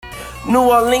New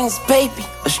Orleans, baby,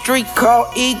 a street called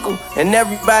Eagle, and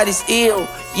everybody's ill,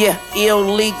 yeah,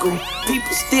 illegal.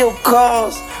 People steal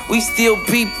cars, we steal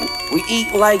people. We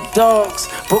eat like dogs,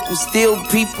 but we still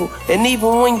people. And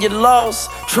even when you're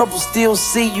lost, trouble still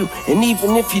see you. And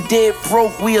even if you're dead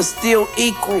broke, we are still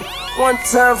equal. One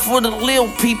time for the little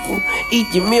people, eat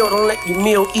your meal, don't let your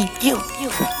meal eat you.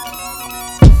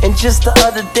 And just the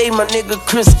other day, my nigga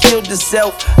Chris killed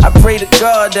himself. I pray to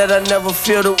God that I never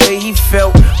feel the way he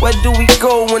felt. Where do we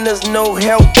go when there's no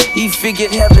help? He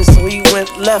figured heaven, so he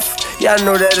went left. Y'all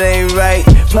know that ain't right.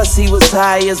 Plus he was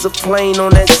high as a plane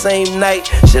on that same night.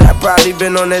 Shit, I probably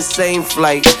been on that same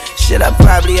flight. Shit, I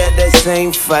probably had that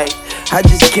same fight. I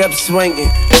just kept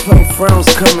swinging. 12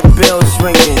 rounds coming, bells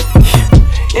ringing.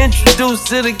 Introduced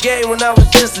to the game when I was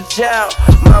just a child.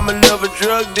 Mama love a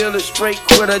drug dealer, straight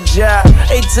quit her job.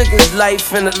 They took his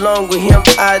life and along with him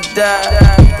I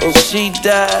died. And she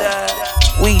died,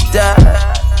 we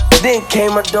died. Then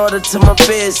came my daughter to my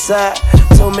bedside.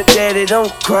 Told me, daddy,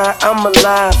 don't cry, I'm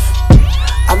alive.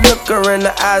 I look her in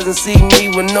the eyes and see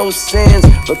me with no sins.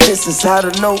 But this is how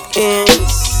the note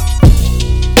ends.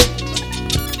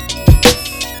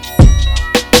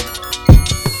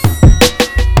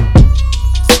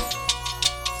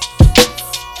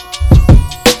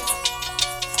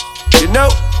 No,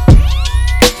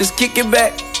 just kick it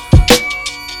back.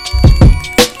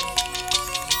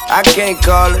 I can't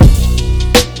call it.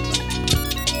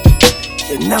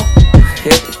 You know.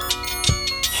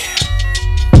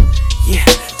 Yeah,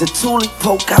 the toolie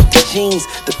poke out the jeans.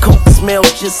 The coke smell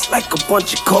just like a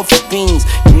bunch of coffee beans.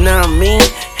 You know what I mean?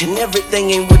 And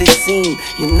everything ain't what it seems.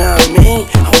 You know what I mean?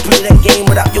 I don't play that game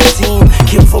without your team.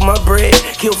 Kill for my bread,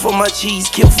 kill for my cheese,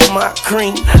 kill for my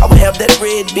cream. I would have that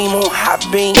red beam on hot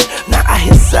beam. Now I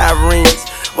hear sirens.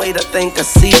 Wait, I think I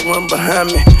see one behind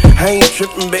me. I ain't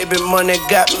tripping, baby, money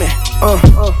got me.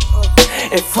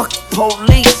 And fuck the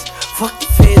police, fuck the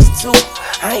feds too.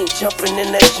 I ain't jumping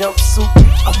in that jumpsuit.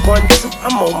 I 1-2,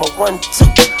 I'm on my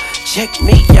 1-2. Check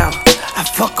me out, I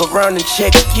fuck around and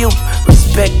check you.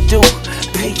 Respect due,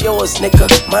 pay yours,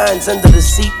 nigga. Mine's under the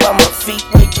seat by my feet.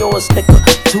 Pay yours, nigga.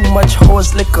 Too much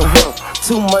horse liquor,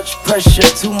 too much pressure,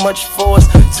 too much force,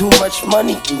 too much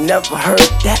money. You never heard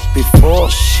that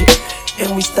before, shit.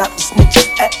 And we stop the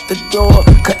snitches at the door.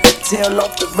 Cut the tail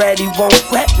off the rat, he won't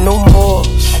rap no more.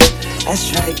 That's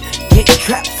right, get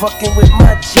trapped fucking with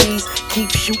my G's.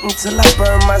 Keep shooting till I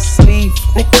burn my sleeve.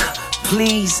 Nigga,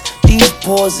 please, these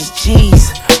boys is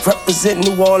G's. Represent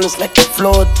New Orleans like the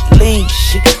Florida League.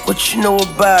 Shit, what you know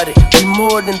about it? We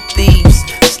more than thieves.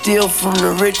 Steal from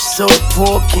the rich so the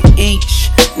poor can eat.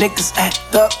 Niggas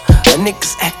act up,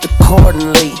 niggas act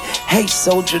accordingly. Hey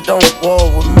soldier, don't war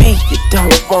with me, you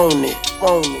don't want it.